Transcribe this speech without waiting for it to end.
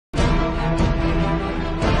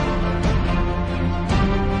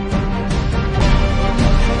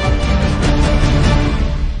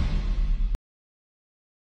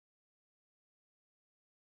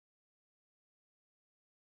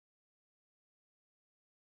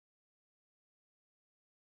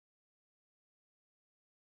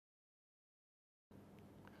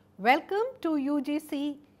Welcome to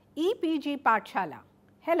UGC EPG Pathshala.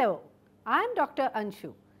 Hello, I am Dr.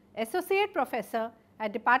 Anshu, Associate Professor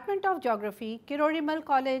at Department of Geography, Kirorimal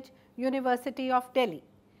College, University of Delhi.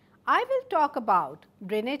 I will talk about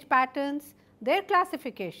drainage patterns, their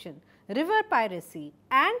classification, river piracy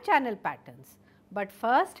and channel patterns. But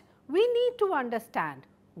first, we need to understand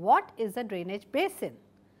what is a drainage basin.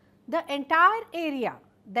 The entire area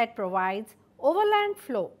that provides overland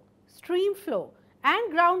flow, stream flow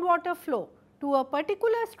and groundwater flow to a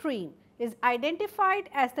particular stream is identified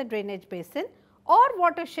as the drainage basin or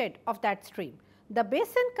watershed of that stream. The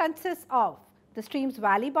basin consists of the stream's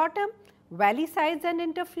valley bottom, valley sides and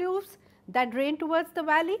interfluves that drain towards the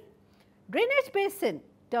valley. Drainage basin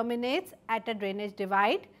terminates at a drainage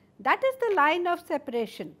divide, that is the line of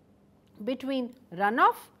separation between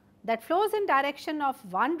runoff that flows in direction of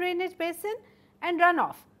one drainage basin and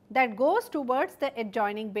runoff that goes towards the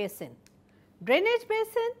adjoining basin. Drainage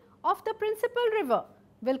basin of the principal river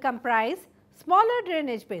will comprise smaller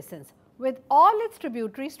drainage basins with all its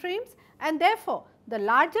tributary streams, and therefore, the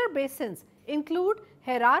larger basins include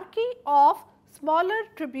hierarchy of smaller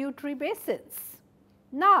tributary basins.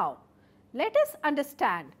 Now, let us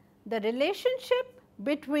understand the relationship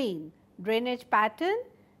between drainage pattern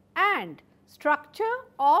and structure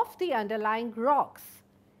of the underlying rocks.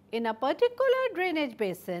 In a particular drainage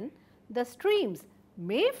basin, the streams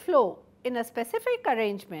may flow in a specific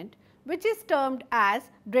arrangement which is termed as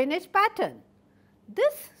drainage pattern.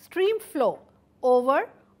 This stream flow over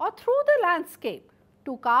or through the landscape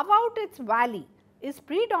to carve out its valley is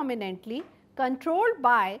predominantly controlled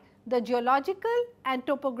by the geological and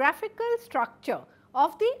topographical structure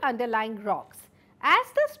of the underlying rocks. As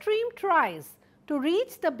the stream tries to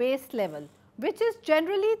reach the base level, which is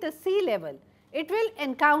generally the sea level, it will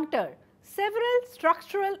encounter several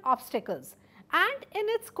structural obstacles and in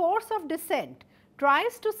its course of descent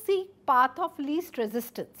tries to seek path of least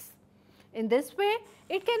resistance. In this way,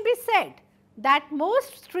 it can be said that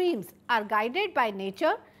most streams are guided by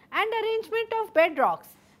nature and arrangement of bedrocks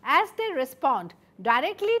as they respond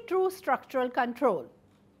directly through structural control.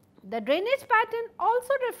 The drainage pattern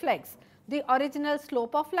also reflects the original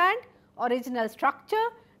slope of land, original structure,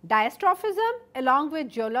 diastrophism along with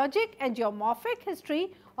geologic and geomorphic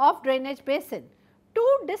history of drainage basin.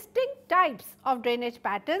 Two distinct types of drainage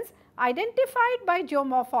patterns identified by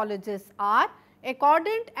geomorphologists are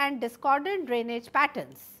accordant and discordant drainage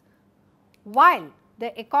patterns. While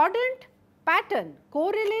the accordant pattern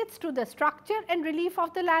correlates to the structure and relief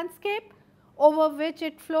of the landscape over which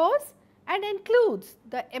it flows and includes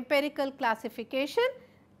the empirical classification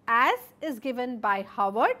as is given by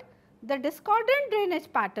Howard, the discordant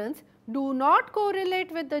drainage patterns do not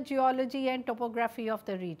correlate with the geology and topography of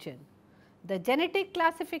the region. The genetic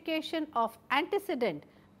classification of antecedent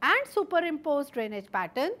and superimposed drainage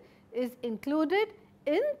pattern is included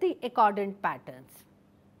in the accordant patterns.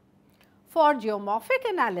 For geomorphic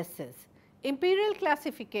analysis, imperial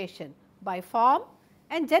classification by form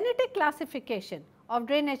and genetic classification of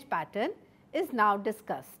drainage pattern is now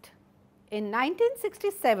discussed. In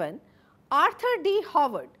 1967, Arthur D.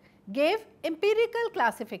 Howard gave empirical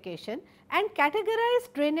classification and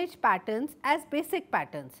categorized drainage patterns as basic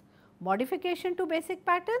patterns, modification to basic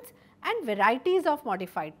patterns and varieties of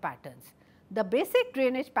modified patterns. The basic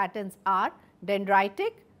drainage patterns are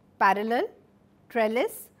dendritic, parallel,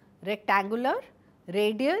 trellis, rectangular,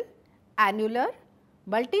 radial, annular,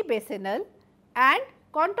 multibasinal and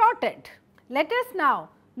contorted. Let us now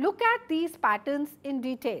look at these patterns in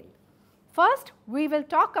detail. First, we will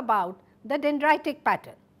talk about the dendritic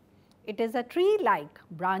pattern. It is a tree-like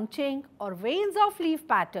branching or veins of leaf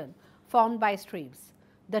pattern formed by streams.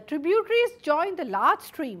 The tributaries join the large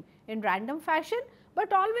stream in random fashion,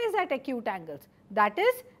 but always at acute angles, that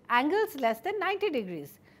is angles less than 90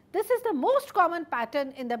 degrees. This is the most common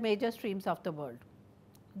pattern in the major streams of the world.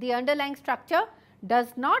 The underlying structure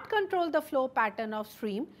does not control the flow pattern of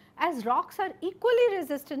stream as rocks are equally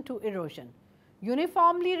resistant to erosion.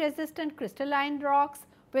 Uniformly resistant crystalline rocks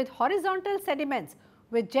with horizontal sediments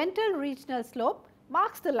with gentle regional slope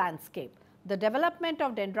marks the landscape. The development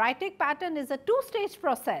of dendritic pattern is a two-stage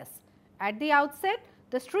process. At the outset,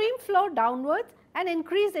 the stream flow downwards and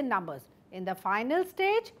increase in numbers. In the final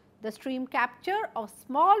stage, the stream capture of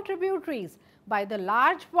small tributaries by the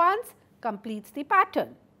large ones completes the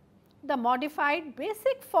pattern. The modified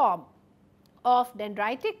basic form of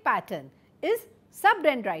dendritic pattern is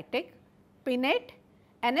subdendritic, pinnate,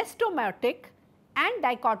 anastomotic and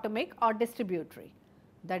dichotomic or distributary.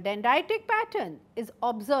 The dendritic pattern is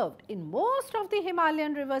observed in most of the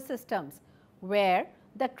Himalayan river systems where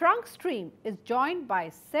the trunk stream is joined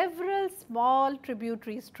by several small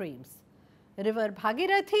tributary streams. River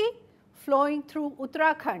Bhagirathi, flowing through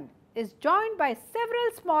Uttarakhand, is joined by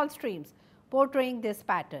several small streams portraying this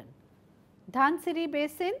pattern. Dhansiri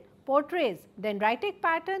Basin portrays dendritic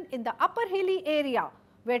pattern in the upper hilly area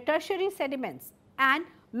where tertiary sediments and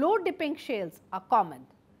low dipping shales are common.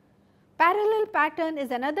 Parallel pattern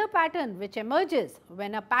is another pattern which emerges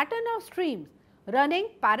when a pattern of streams running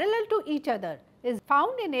parallel to each other is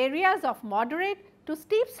found in areas of moderate to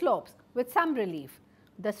steep slopes with some relief.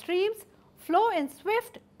 The streams flow in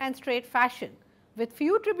swift and straight fashion with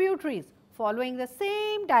few tributaries following the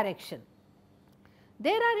same direction.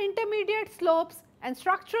 There are intermediate slopes and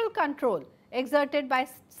structural control exerted by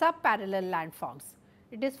subparallel landforms.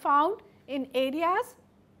 It is found in areas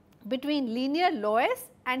between linear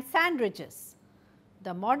loess and sand ridges.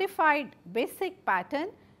 The modified basic pattern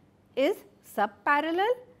is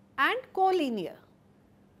subparallel and collinear.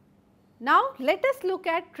 Now, let us look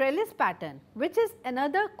at trellis pattern, which is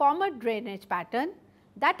another common drainage pattern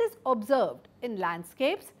that is observed in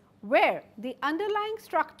landscapes where the underlying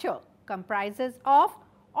structure comprises of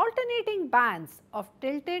alternating bands of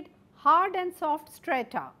tilted hard and soft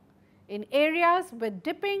strata in areas with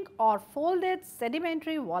dipping or folded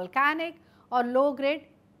sedimentary volcanic or low grade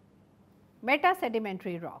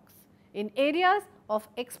metasedimentary rocks, in areas of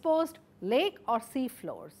exposed lake or sea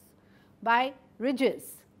floors by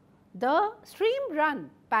ridges. The stream run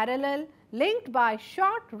parallel linked by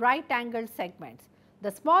short right angled segments.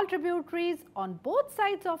 The small tributaries on both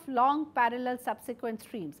sides of long parallel subsequent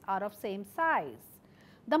streams are of same size.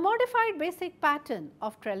 The modified basic pattern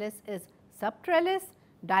of trellis is subtrellis,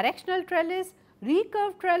 directional trellis,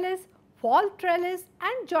 recurved trellis, fault trellis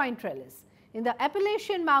and joint trellis. In the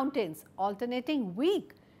Appalachian Mountains, alternating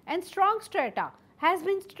weak and strong strata has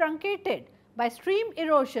been truncated by stream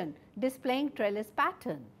erosion displaying trellis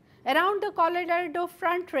pattern. Around the Colorado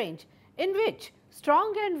Front Range, in which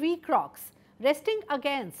strong and weak rocks resting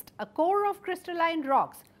against a core of crystalline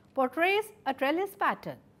rocks portrays a trellis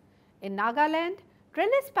pattern. In Nagaland,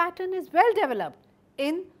 trellis pattern is well developed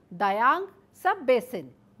in Dayang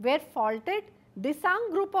sub-basin where faulted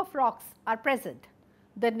Disang group of rocks are present.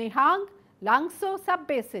 The Nihang Langso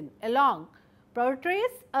sub-basin along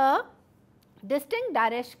portrays a distinct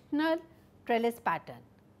directional trellis pattern.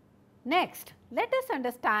 Next, let us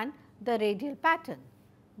understand the radial pattern.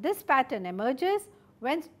 This pattern emerges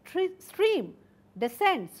when stream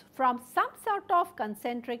descends from some sort of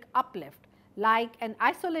concentric uplift like an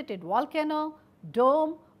isolated volcano,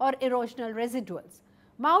 dome or erosional residuals.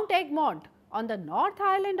 Mount Egmont on the North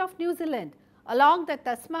Island of New Zealand along the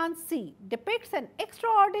Tasman Sea depicts an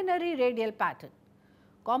extraordinary radial pattern.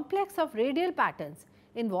 Complex of radial patterns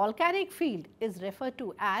in volcanic field is referred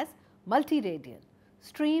to as multiradial.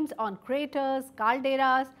 Streams on craters,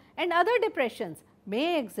 calderas and other depressions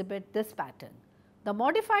may exhibit this pattern. The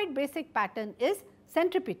modified basic pattern is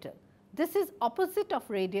centripetal. This is opposite of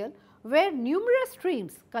radial where numerous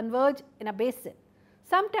streams converge in a basin.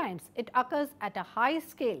 Sometimes it occurs at a high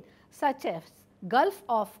scale such as Gulf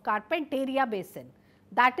of Carpentaria Basin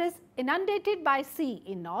that is inundated by sea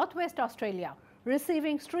in northwest Australia,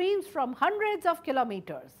 receiving streams from hundreds of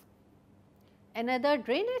kilometers. Another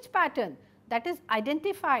drainage pattern that is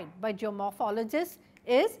identified by geomorphologists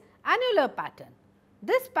is annular pattern.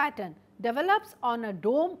 This pattern develops on a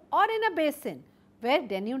dome or in a basin where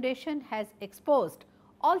denudation has exposed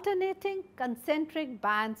alternating concentric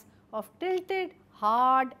bands of tilted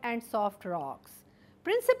hard and soft rocks.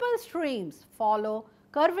 Principal streams follow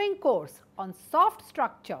curving course on soft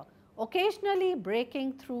structure, occasionally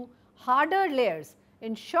breaking through harder layers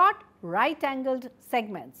in short right angled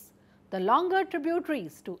segments. The longer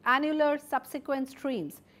tributaries to annular subsequent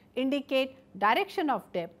streams indicate direction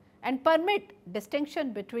of dip and permit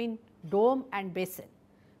distinction between dome and basin.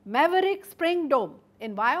 Maverick Spring Dome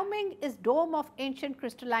in Wyoming is dome of ancient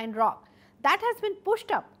crystalline rock that has been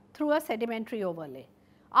pushed up through a sedimentary overlay.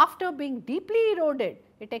 After being deeply eroded,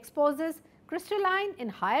 it exposes crystalline in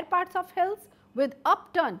higher parts of hills with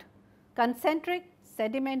upturned concentric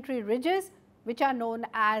sedimentary ridges which are known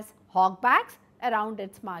as hogbacks around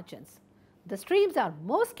its margins. The streams are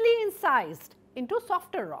mostly incised into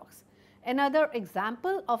softer rocks. Another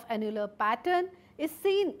example of annular pattern is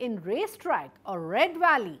seen in racetrack or red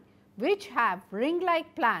valley which have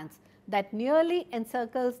ring-like plants that nearly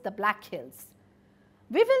encircles the Black Hills.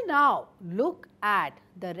 We will now look at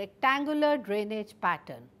the rectangular drainage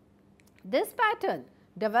pattern. This pattern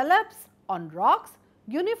develops on rocks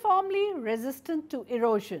uniformly resistant to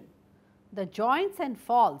erosion. The joints and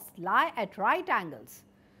falls lie at right angles.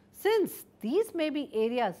 Since these may be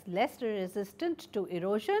areas less resistant to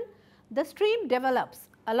erosion, the stream develops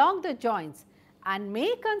along the joints and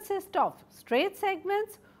may consist of straight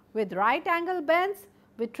segments with right angle bends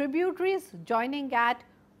with tributaries joining at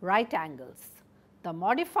right angles. The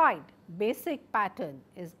modified basic pattern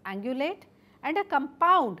is angulate, and a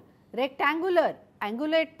compound rectangular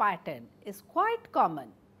angulate pattern is quite common.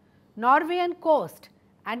 Norwegian coast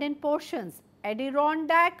and in portions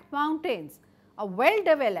Adirondack mountains, a well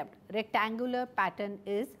developed rectangular pattern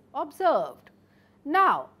is observed.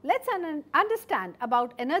 Now, let us understand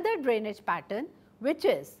about another drainage pattern, which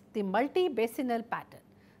is the multi-basinal pattern.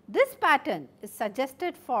 This pattern is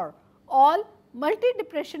suggested for all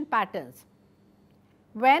multi-depression patterns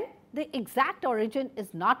when the exact origin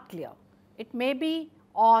is not clear. It may be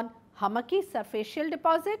on hummocky surfacial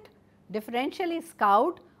deposit, differentially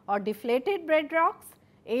scoured or deflated bedrocks,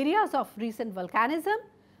 areas of recent volcanism,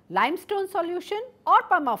 limestone solution or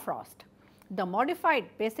permafrost. The modified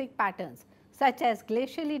basic patterns such as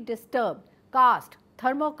glacially disturbed, karst,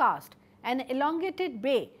 thermokarst and elongated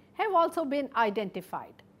bay have also been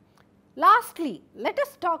identified. Lastly, let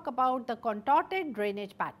us talk about the contorted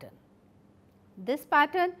drainage pattern. This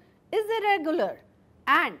pattern is irregular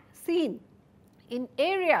and seen in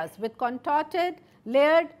areas with contorted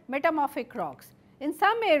layered metamorphic rocks. In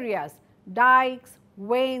some areas, dikes,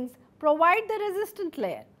 veins provide the resistant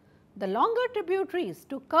layer. The longer tributaries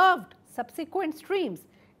to curved subsequent streams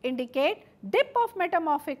indicate dip of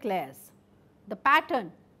metamorphic layers. The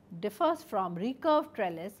pattern differs from recurved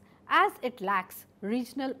trellis as it lacks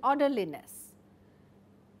regional orderliness.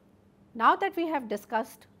 Now that we have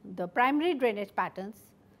discussed the primary drainage patterns,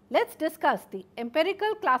 let us discuss the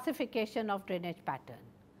empirical classification of drainage pattern.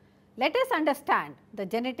 Let us understand the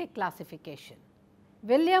genetic classification.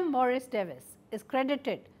 William Morris Davis is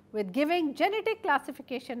credited with giving genetic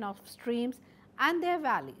classification of streams and their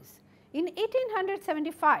valleys. In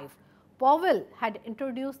 1875, Powell had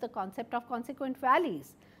introduced the concept of consequent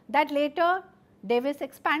valleys that later Davis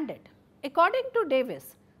expanded. According to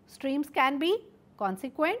Davis, streams can be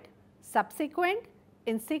consequent, subsequent,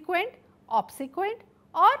 insequent, obsequent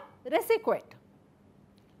or resequent.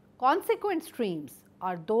 Consequent streams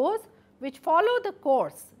are those which follow the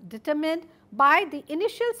course determined by the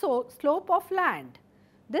initial slope of land.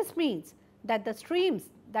 This means that the streams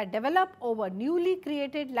that develop over newly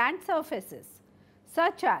created land surfaces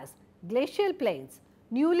such as glacial plains,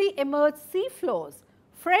 newly emerged sea floors,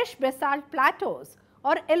 fresh basalt plateaus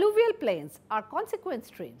or alluvial plains are consequent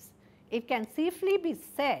streams. It can safely be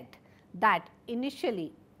said that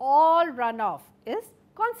initially all runoff is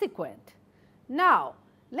consequent. Now,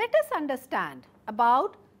 let us understand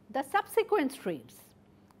about the subsequent streams.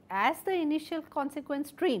 As the initial consequent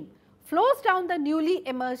stream flows down the newly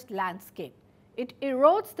emerged landscape, it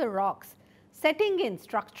erodes the rocks, setting in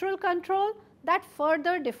structural control that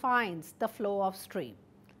further defines the flow of stream.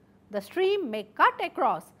 The stream may cut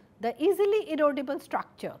across the easily erodible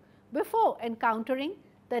structure before encountering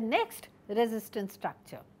the next resistant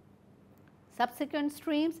structure. Subsequent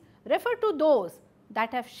streams refer to those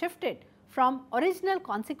that have shifted from original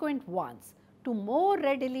consequent ones to more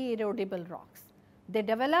readily erodible rocks. They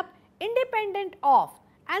develop independent of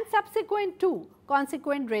and subsequent to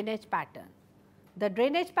consequent drainage pattern. The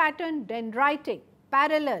drainage pattern dendritic,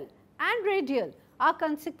 parallel and radial are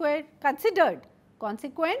considered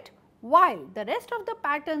consequent, while the rest of the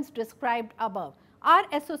patterns described above are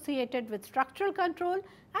associated with structural control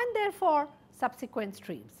and therefore subsequent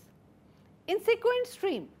streams. Insequent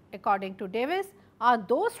stream, according to Davis, are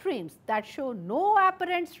those streams that show no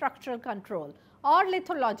apparent structural control or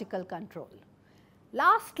lithological control.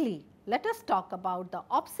 Lastly, let us talk about the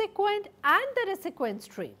obsequent and the resequent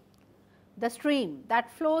stream. The stream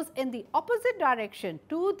that flows in the opposite direction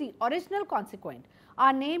to the original consequent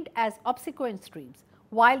are named as obsequent streams,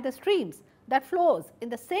 while the streams that flows in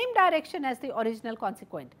the same direction as the original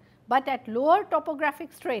consequent, but at lower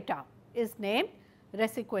topographic strata is named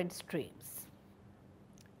resequent streams.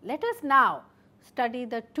 Let us now study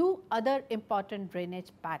the two other important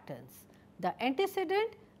drainage patterns, the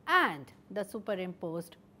antecedent and the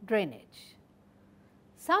superimposed drainage.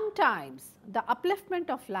 Sometimes the upliftment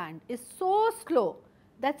of land is so slow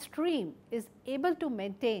that stream is able to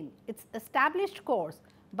maintain its established course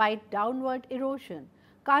by downward erosion,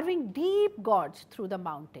 carving deep gorge through the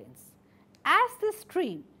mountains. As this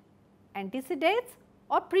stream antecedates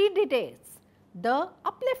or predates the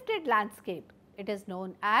uplifted landscape, it is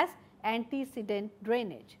known as antecedent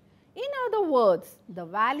drainage. In other words, the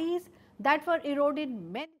valleys that were eroded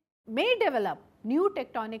may develop new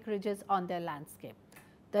tectonic ridges on their landscape.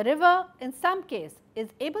 The river in some case is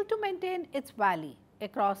able to maintain its valley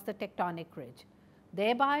across the tectonic ridge,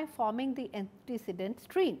 thereby forming the antecedent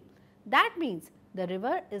stream. That means the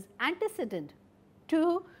river is antecedent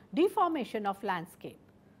to deformation of landscape.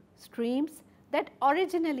 Streams that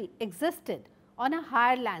originally existed on a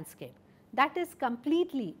higher landscape that is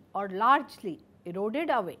completely or largely eroded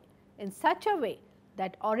away in such a way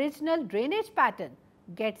that original drainage pattern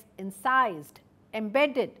gets incised,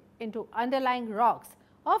 embedded into underlying rocks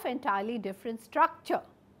of entirely different structure.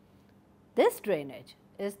 This drainage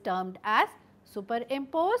is termed as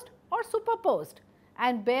superimposed or superposed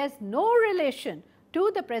and bears no relation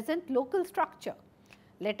to the present local structure.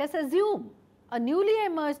 Let us assume a newly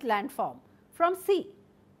emerged landform from sea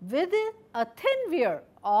with a thin weir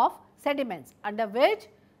of sediments under which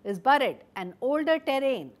is buried an older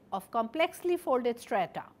terrain of complexly folded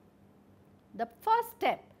strata. The first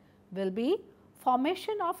step will be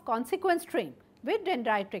formation of consequent stream with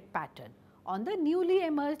dendritic pattern on the newly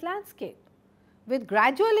emerged landscape. With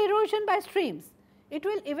gradual erosion by streams, it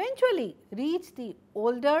will eventually reach the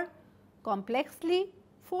older complexly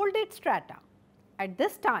folded strata. At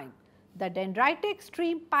this time, the dendritic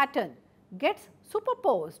stream pattern gets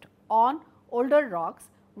superposed on older rocks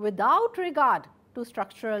without regard to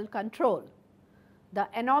structural control. The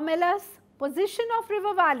anomalous position of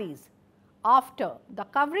river valleys after the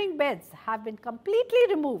covering beds have been completely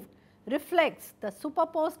removed reflects the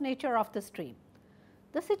superposed nature of the stream.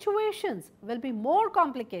 The situations will be more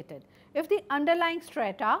complicated if the underlying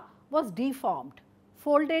strata was deformed,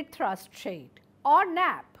 folded thrust shade or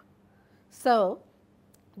nap. So,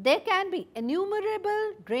 there can be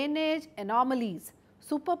innumerable drainage anomalies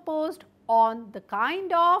superposed on the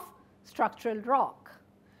kind of structural rock.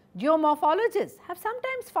 Geomorphologists have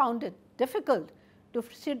sometimes found it difficult to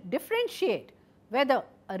differentiate whether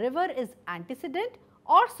a river is antecedent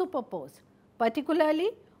or superposed,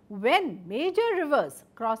 particularly when major rivers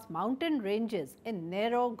cross mountain ranges in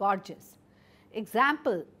narrow gorges.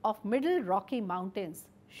 Example of Middle Rocky Mountains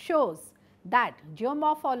shows that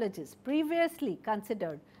geomorphologists previously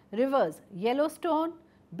considered rivers Yellowstone,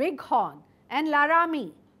 Bighorn and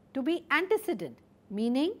Laramie to be antecedent,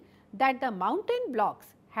 meaning that the mountain blocks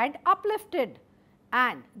had uplifted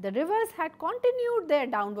and the rivers had continued their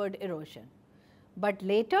downward erosion. But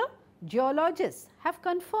later geologists have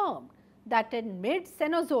confirmed that in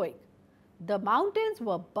mid-Cenozoic, the mountains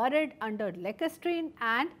were buried under lacustrine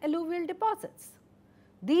and alluvial deposits.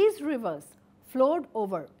 These rivers flowed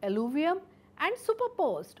over alluvium and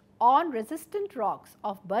superposed on resistant rocks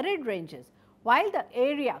of buried ranges while the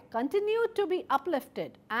area continued to be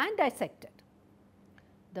uplifted and dissected.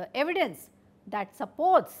 The evidence that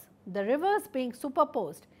supports the rivers being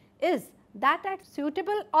superposed is that at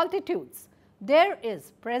suitable altitudes there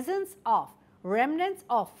is presence of remnants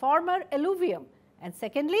of former alluvium, and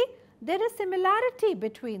secondly, there is similarity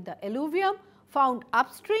between the alluvium found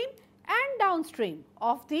upstream and downstream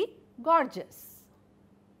of the gorges.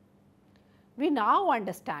 We now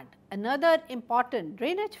understand another important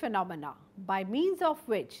drainage phenomena by means of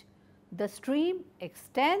which the stream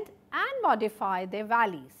extend and modify their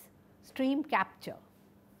valleys, stream capture.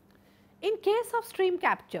 In case of stream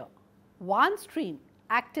capture, one stream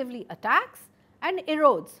actively attacks and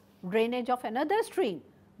erodes drainage of another stream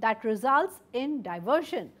that results in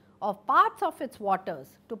diversion of parts of its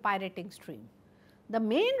waters to pirating stream. The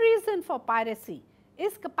main reason for piracy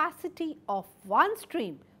is capacity of one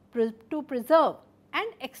stream to preserve and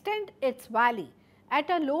extend its valley at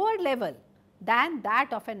a lower level than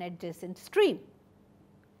that of an adjacent stream.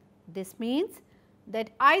 This means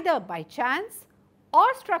that either by chance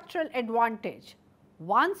or structural advantage,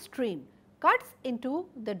 one stream cuts into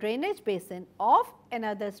the drainage basin of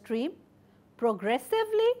another stream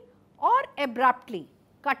progressively or abruptly,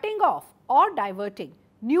 cutting off or diverting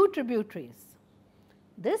new tributaries.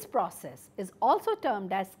 This process is also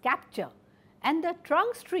termed as capture, and the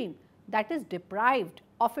trunk stream that is deprived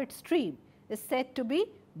of its stream is said to be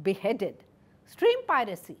beheaded. Stream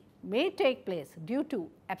piracy may take place due to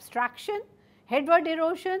abstraction, headward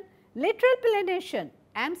erosion, lateral pillination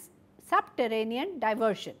and subterranean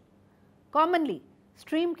diversion. Commonly,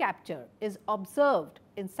 stream capture is observed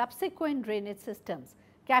in subsequent drainage systems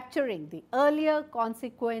capturing the earlier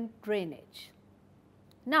consequent drainage.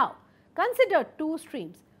 Now, consider two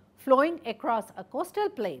streams flowing across a coastal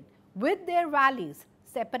plain with their valleys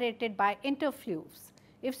separated by interfluves.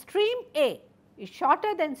 If stream A is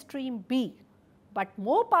shorter than stream B, but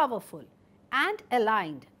more powerful and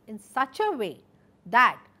aligned in such a way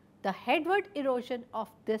that the headward erosion of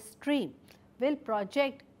this stream will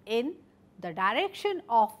project in the direction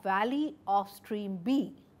of valley of stream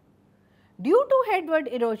B. Due to headward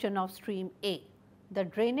erosion of stream A, the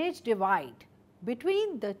drainage divide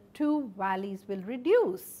between the two valleys will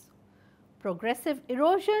reduce. Progressive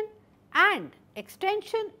erosion and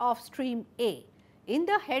extension of stream A in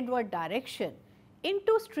the headward direction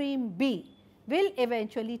into stream B will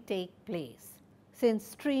eventually take place. Since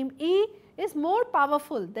stream E is more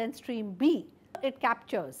powerful than stream B, it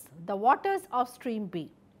captures the waters of stream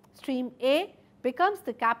B. Stream A becomes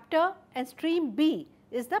the captor and stream B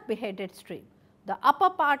is the beheaded stream. The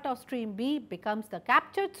upper part of stream B becomes the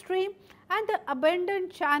captured stream and the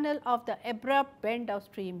abandoned channel of the abrupt bend of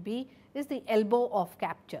stream B is the elbow of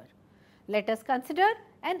capture. Let us consider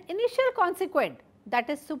an initial consequent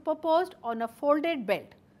that is superposed on a folded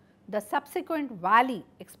belt. The subsequent valley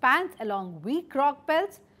expands along weak rock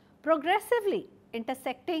belts, progressively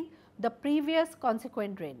intersecting the previous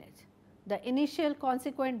consequent drainage. The initial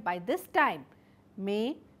consequent by this time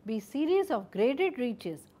may be series of graded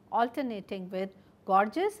reaches alternating with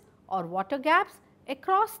gorges or water gaps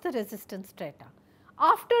across the resistance strata.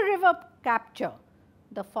 After river capture,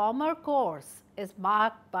 the former course is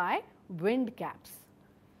marked by wind gaps.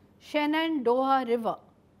 Shenandoah River,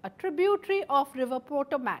 a tributary of River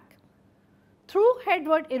Potomac, through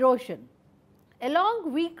headward erosion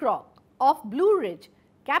along weak rock of Blue Ridge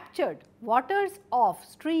captured waters of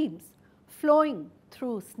streams flowing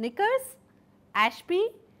through Snickers, Ashby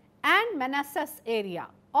and Manassas area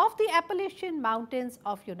of the Appalachian Mountains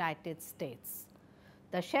of United States.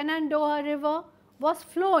 The Shenandoah River was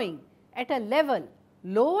flowing at a level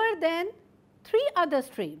lower than 3 other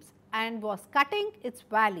streams and was cutting its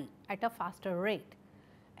valley at a faster rate.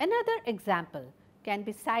 Another example can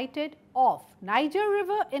be cited of Niger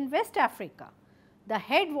River in West Africa. The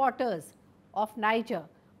headwaters of Niger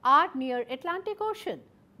are near Atlantic Ocean,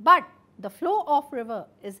 but the flow of river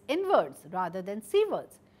is inwards rather than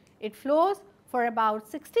seawards. It flows for about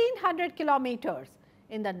 1600 kilometers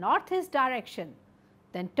in the northeast direction,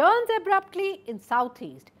 then turns abruptly in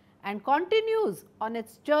southeast and continues on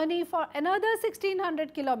its journey for another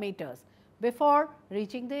 1600 kilometers before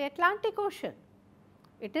reaching the Atlantic Ocean.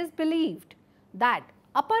 It is believed that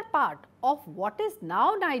upper part of what is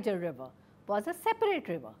now Niger River was a separate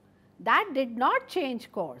river that did not change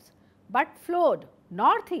course, but flowed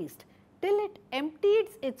northeast till it emptied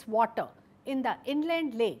its water in the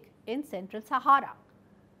inland lake in central Sahara.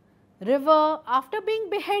 River, after being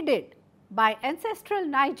beheaded by ancestral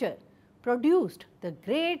Niger, produced the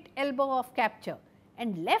great elbow of capture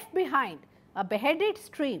and left behind a beheaded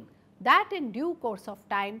stream that in due course of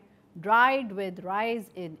time dried with rise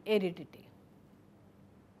in aridity.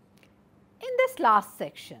 In this last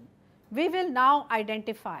section, we will now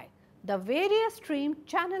identify the various stream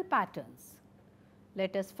channel patterns.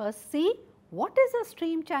 Let us first see what is a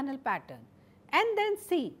stream channel pattern and then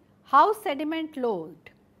see how sediment load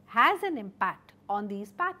has an impact on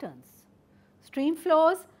these patterns. Stream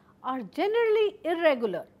flows are generally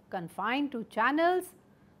irregular, confined to channels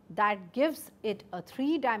that gives it a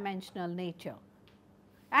three-dimensional nature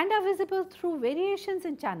and are visible through variations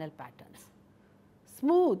in channel patterns.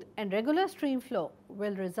 Smooth and regular stream flow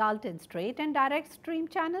will result in straight and direct stream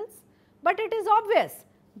channels, but it is obvious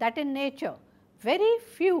that in nature very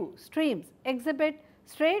few streams exhibit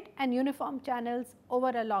straight and uniform channels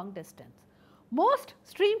over a long distance. Most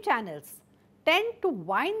stream channels tend to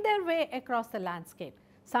wind their way across the landscape,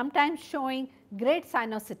 sometimes showing great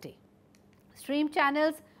sinuosity. Stream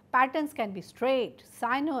channels patterns can be straight,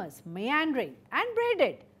 sinuous, meandering and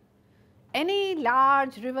braided. Any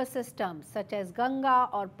large river systems such as Ganga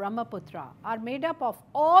or Brahmaputra are made up of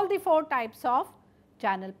all the 4 types of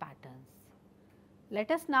channel patterns. Let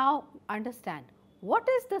us now understand what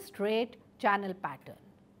is the straight channel pattern.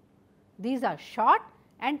 These are short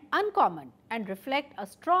and uncommon and reflect a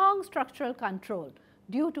strong structural control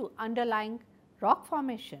due to underlying rock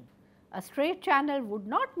formation. A straight channel would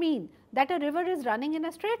not mean that a river is running in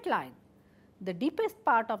a straight line. The deepest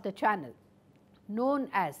part of the channel, known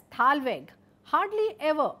as thalweg, hardly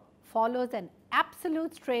ever follows an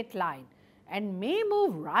absolute straight line and may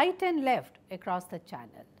move right and left across the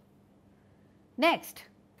channel. Next,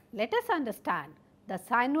 let us understand the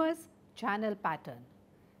sinuous channel pattern.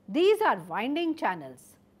 These are winding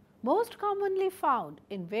channels, most commonly found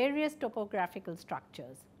in various topographical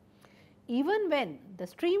structures. Even when the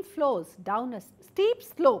stream flows down a steep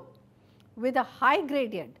slope with a high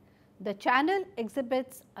gradient, the channel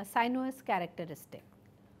exhibits a sinuous characteristic.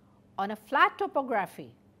 On a flat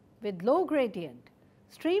topography with low gradient,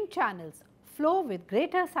 stream channels flow with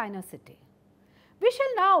greater sinuosity. We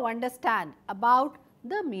shall now understand about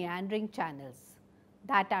the meandering channels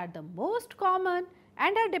that are the most common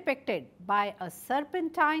and are depicted by a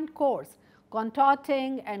serpentine course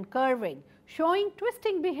contorting and curving, showing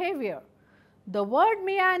twisting behavior. The word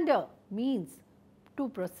meander means to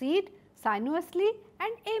proceed sinuously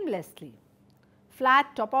and aimlessly.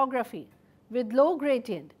 Flat topography with low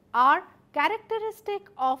gradient are characteristic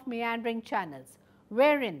of meandering channels,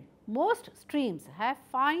 wherein most streams have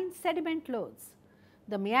fine sediment loads.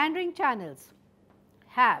 the meandering channels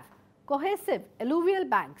have cohesive alluvial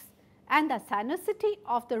banks and the sinuosity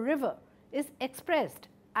of the river is expressed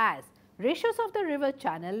as ratios of the river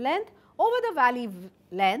channel length over the valley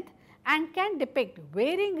length and can depict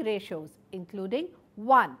varying ratios including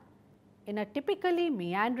 1. In a typically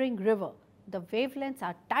meandering river, the wavelengths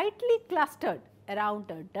are tightly clustered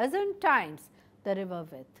around a dozen times the river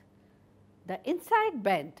width. The inside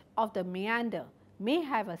bend of the meander may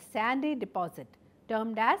have a sandy deposit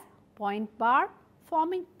termed as point bar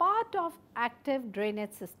forming part of active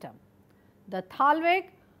drainage system. The thalweg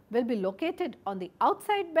will be located on the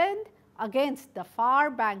outside bend against the far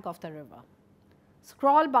bank of the river.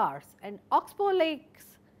 Scroll bars and oxbow lakes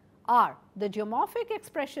are the geomorphic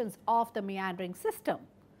expressions of the meandering system.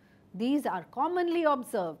 These are commonly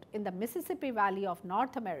observed in the Mississippi Valley of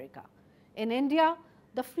North America. In India,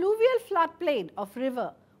 the fluvial floodplain of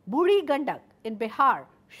river Buri Gandak in Bihar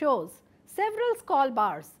shows several scroll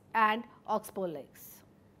bars and oxbow lakes.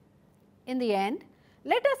 In the end,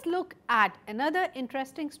 let us look at another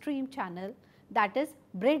interesting stream channel, that is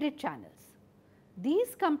braided channels.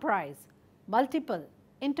 These comprise multiple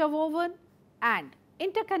interwoven and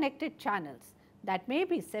interconnected channels that may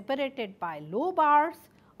be separated by low bars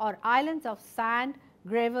or islands of sand,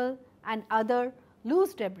 gravel and other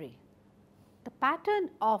loose debris. The pattern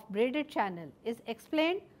of braided channel is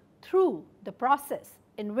explained through the process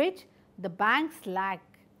in which the banks lack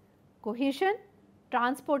cohesion,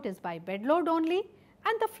 transport is by bed load only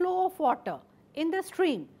and the flow of water in the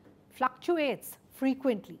stream fluctuates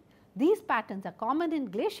frequently. These patterns are common in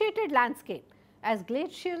glaciated landscape as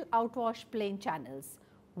glacial outwash plain channels,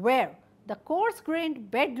 where the coarse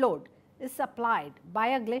grained bed load is supplied by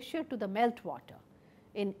a glacier to the meltwater.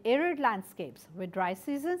 In arid landscapes with dry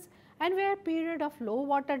seasons and where period of low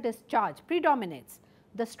water discharge predominates,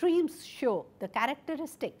 the streams show the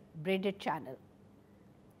characteristic braided channel.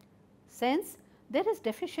 Since there is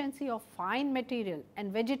deficiency of fine material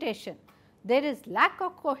and vegetation, there is lack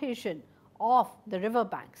of cohesion of the river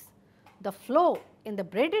banks. The flow in the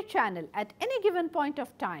braided channel at any given point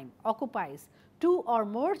of time occupies 2 or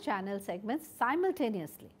more channel segments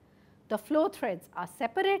simultaneously. The flow threads are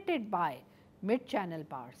separated by mid-channel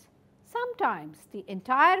bars. Sometimes the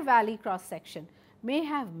entire valley cross section may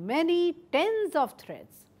have many tens of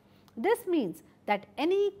threads. This means that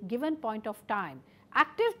any given point of time,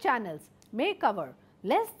 active channels may cover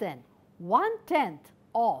less than 1/10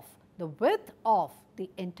 of the width of the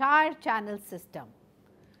entire channel system.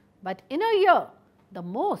 But in a year, the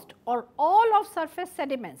most or all of surface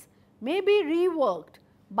sediments may be reworked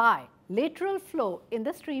by lateral flow in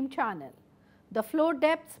the stream channel. The flow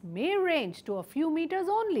depths may range to a few meters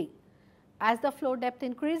only. As the flow depth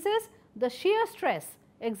increases, the shear stress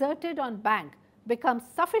exerted on bank becomes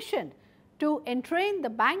sufficient to entrain the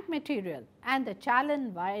bank material and the channel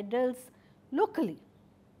widens locally.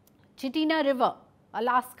 Chitina River,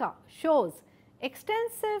 Alaska shows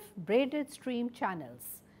extensive braided stream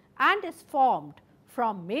channels and is formed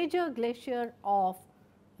from major glacier of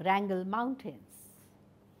Wrangell Mountains.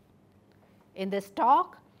 In this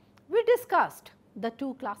talk, we discussed the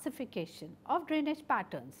two classifications of drainage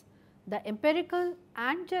patterns, the empirical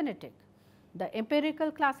and genetic. The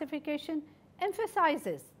empirical classification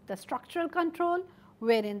emphasizes the structural control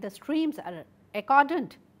wherein the streams are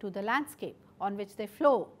accordant to the landscape on which they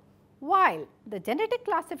flow, while the genetic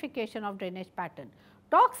classification of drainage pattern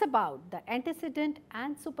talks about the antecedent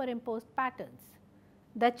and superimposed patterns.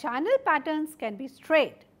 The channel patterns can be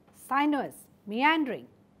straight, sinuous, meandering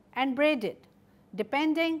and braided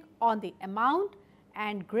depending on the amount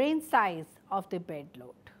and grain size of the bed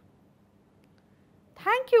load.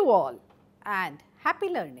 Thank you all and happy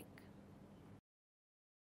learning.